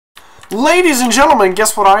Ladies and gentlemen,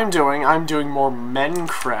 guess what I'm doing? I'm doing more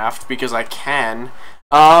Mencraft because I can.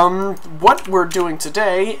 What we're doing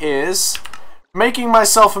today is making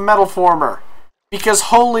myself a metal former. Because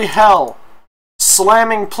holy hell,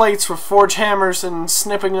 slamming plates with forge hammers and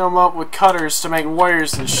snipping them up with cutters to make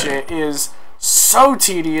wires and shit is so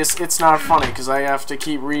tedious, it's not funny because I have to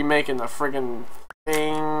keep remaking the friggin'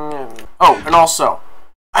 thing. Oh, and also,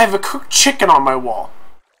 I have a cooked chicken on my wall.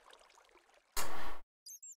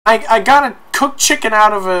 I got a cooked chicken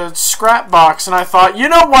out of a scrap box and I thought, you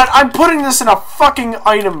know what, I'm putting this in a fucking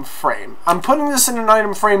item frame. I'm putting this in an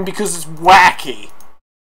item frame because it's wacky.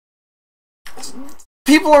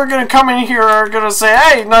 People are gonna come in here and are gonna say,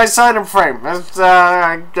 hey, nice item frame.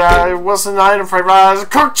 It wasn't an item frame, it's a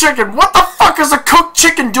cooked chicken. What the fuck is a cooked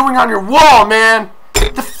chicken doing on your wall, man?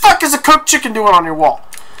 The fuck is a cooked chicken doing on your wall?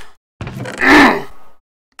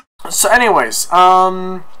 So anyways,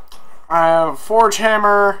 I have a forge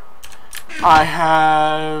hammer, I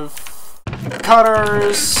have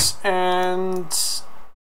cutters, and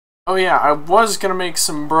oh yeah, I was gonna make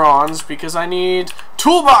some bronze because I need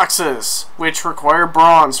toolboxes, which require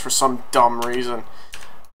bronze for some dumb reason.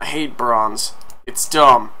 I hate bronze. It's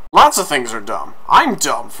dumb. Lots of things are dumb. I'm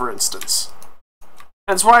dumb, for instance.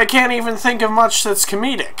 That's why I can't even think of much that's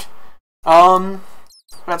comedic.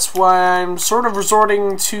 That's why I'm sort of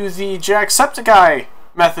resorting to the Jacksepticeye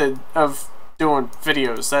method of doing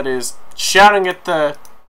videos. That is, shouting at the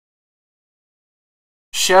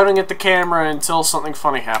camera until something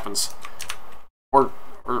funny happens. Or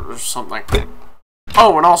something.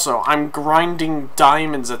 Oh, and also, I'm grinding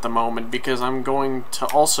diamonds at the moment because I'm going to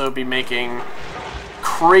also be making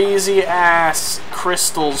crazy-ass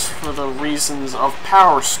crystals for the reasons of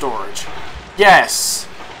power storage. Yes!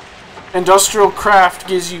 Industrialcraft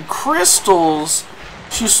gives you crystals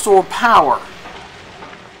to store power.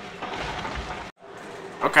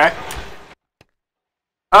 Okay.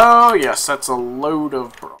 Oh yes, that's a load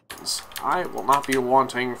of bronze. I will not be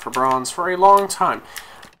wanting for bronze for a long time.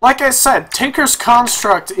 Like I said, Tinker's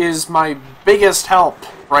Construct is my biggest help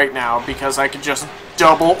right now because I can just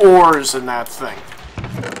double ores in that thing.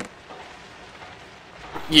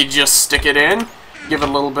 You just stick it in, give it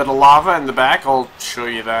a little bit of lava in the back. I'll show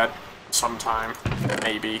you that sometime.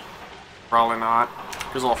 Maybe. Probably not,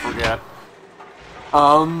 because I'll forget.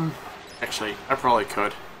 Actually, I probably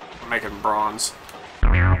could. I'm making bronze.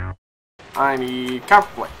 I need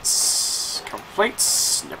copper plates. Copper plates,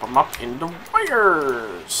 snip them up into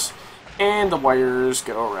wires. And the wires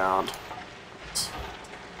go around.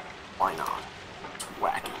 Why not? It's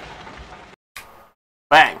wacky.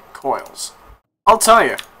 Bang! Coils. I'll tell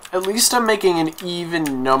you, at least I'm making an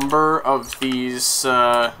even number of these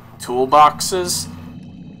toolboxes,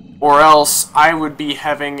 or else I would be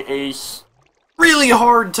having a really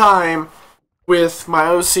hard time with my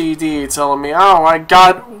OCD telling me, oh, I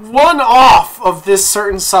got one off of this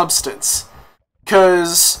certain substance.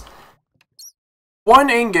 Because one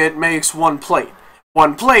ingot makes one plate.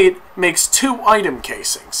 One plate makes 2 item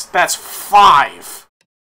casings. That's 5.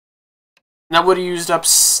 That would have used up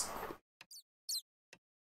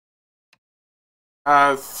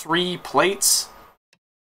 3 plates.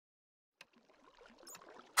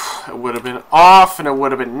 It would have been off, and it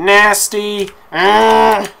would have been nasty.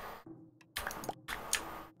 I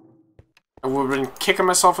would have been kicking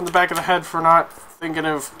myself in the back of the head for not thinking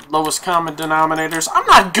of lowest common denominators. I'm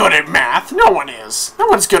not good at math. No one is. No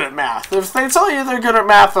one's good at math. If they tell you they're good at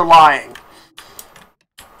math, they're lying.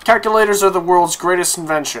 Calculators are the world's greatest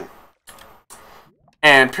invention.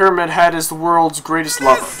 And Pyramid Head is the world's greatest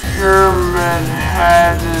lover. Pyramid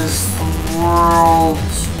Head is the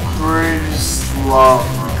world's greatest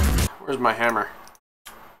lover. Where's my hammer?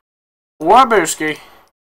 Wabooski.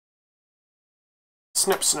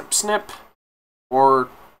 Snip, snip, snip. Or...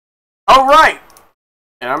 oh, right!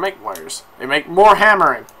 And I make wires. They make more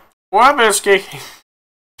hammering. Wabooski!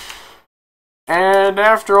 And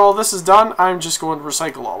after all this is done, I'm just going to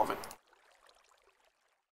recycle all of it.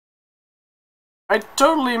 I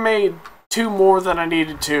totally made 2 more than I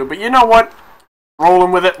needed to, but you know what?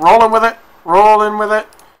 Rolling with it, rolling with it, rolling with it.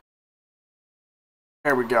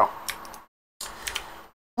 There we go.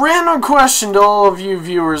 Random question to all of you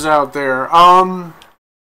viewers out there.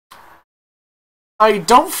 I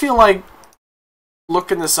don't feel like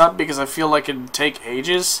looking this up because I feel like it'd take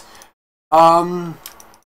ages. There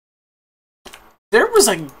was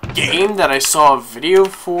a game that I saw a video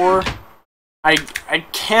for. I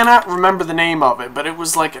cannot remember the name of it, but it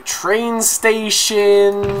was like a train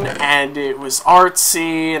station, and it was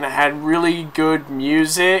artsy, and it had really good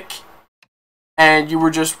music. and you were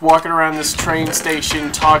just walking around this train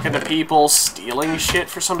station talking to people, stealing shit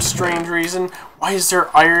for some strange reason. Why is there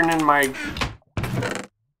iron in my...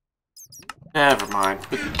 Never mind.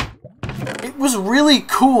 But it was really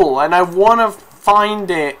cool, and I want to find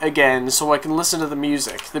it again so I can listen to the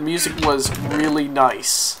music. The music was really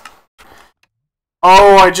nice.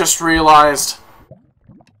 Oh, I just realized.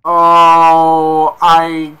 Oh,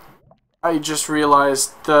 I just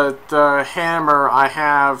realized the hammer I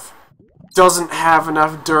have doesn't have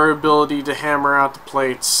enough durability to hammer out the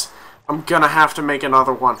plates. I'm gonna have to make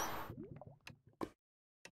another one.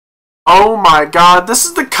 Oh my god, this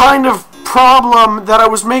is the kind of problem that I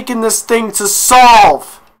was making this thing to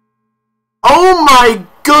solve! Oh my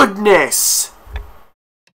goodness!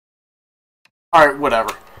 Alright,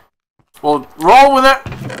 whatever. Well, roll with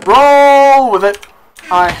it! Roll with it!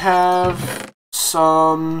 I have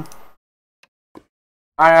some...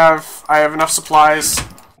 I have enough supplies.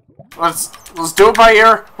 Let's do it by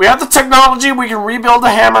ear. We have the technology. We can rebuild the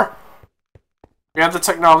hammer. We have the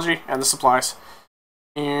technology and the supplies.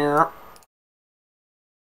 Here.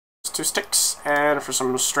 2 sticks. And for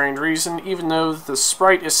some strange reason, even though the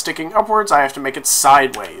sprite is sticking upwards, I have to make it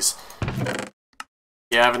sideways.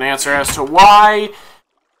 You have an answer as to why?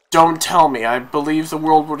 Don't tell me. I believe the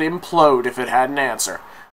world would implode if it had an answer.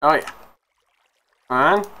 Oh yeah.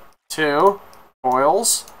 1, 2,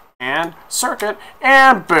 coils. And circuit,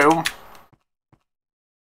 and boom.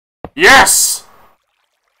 Yes!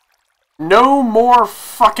 No more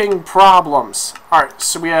fucking problems. Alright,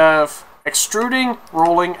 so we have extruding,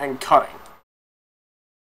 rolling, and cutting.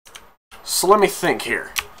 So let me think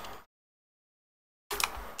here.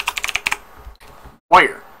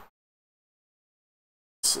 Wire.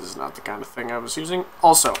 This is not the kind of thing I was using.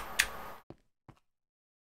 Also,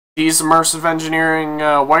 these immersive engineering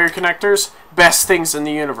wire connectors, best things in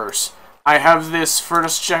the universe. I have this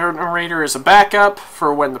furnace generator as a backup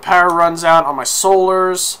for when the power runs out on my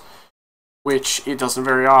solars, which it doesn't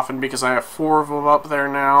very often because I have 4 of them up there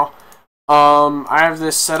now. I have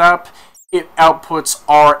this set up. It outputs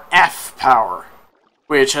RF power,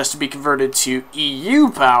 which has to be converted to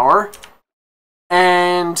EU power,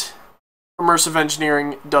 and immersive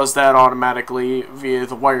engineering does that automatically via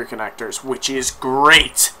the wire connectors, which is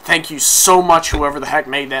great. Thank you so much, whoever the heck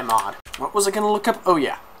made that mod. What was I going to look up? Oh,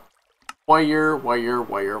 yeah. Wire, wire,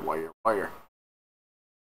 wire, wire, wire.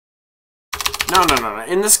 No.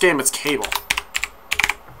 In this game, it's cable.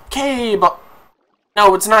 Cable.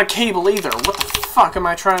 No, it's not cable either. What the fuck am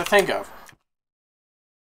I trying to think of?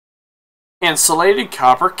 Insulated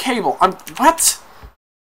copper cable. What?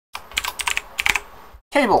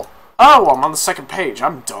 Cable. Oh, I'm on the second page.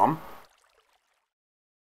 I'm dumb.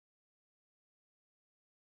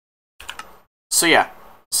 So yeah,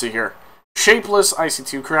 see here. Shapeless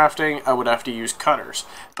IC2 crafting, I would have to use cutters.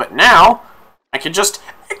 But now, I can just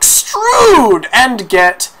extrude and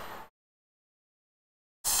get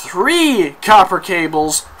 3 copper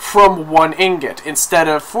cables from 1 ingot, instead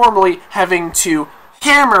of formerly having to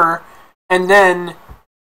hammer and then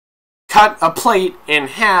cut a plate in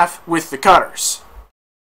half with the cutters.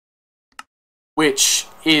 Which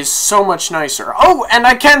is so much nicer. Oh, and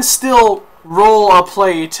I can still roll a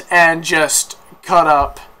plate and just cut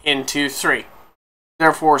up into 3.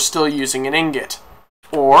 Therefore, still using an ingot.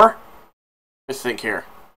 Or, let's think here.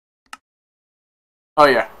 Oh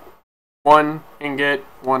yeah. 1 ingot,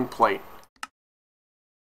 1 plate.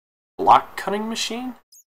 Block cutting machine?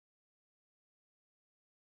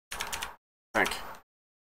 I think.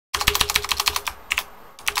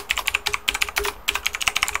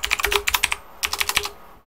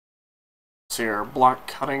 So here, block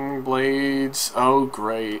cutting blades. Oh,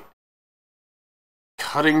 great.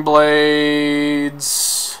 Cutting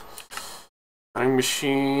blades. Cutting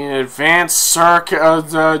machine. Advanced circuit.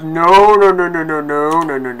 No.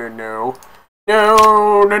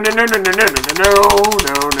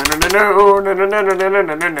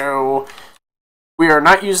 We are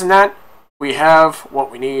not using that. We have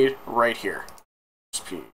what we need right here.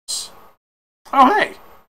 Piece. Oh, hey.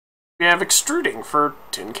 We have extruding for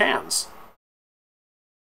tin cans.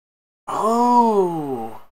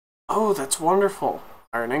 Oh, that's wonderful.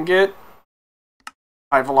 Iron ingot,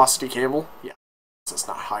 high velocity cable. Yeah, it's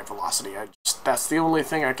not high velocity. That's the only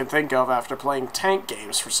thing I can think of after playing tank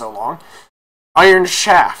games for so long. Iron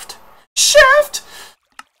shaft. Shaft!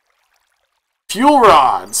 Fuel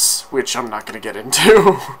rods, which I'm not going to get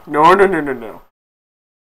into. No.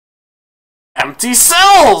 Empty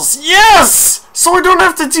cells! Yes! So I don't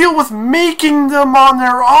have to deal with making them on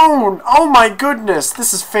their own! Oh my goodness,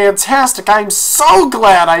 this is fantastic! I'm so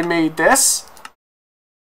glad I made this!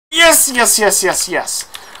 Yes!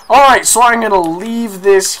 Alright, so I'm gonna leave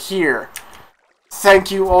this here.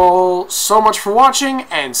 Thank you all so much for watching,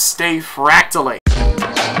 and stay fractally.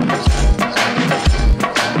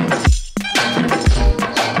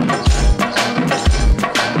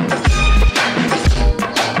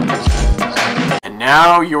 And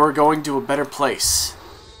now you are going to a better place.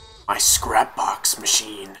 My scrap box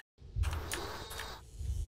machine.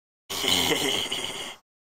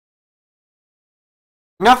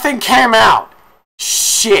 Nothing came out!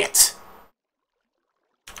 Shit!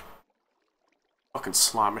 Fucking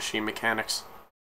slot machine mechanics.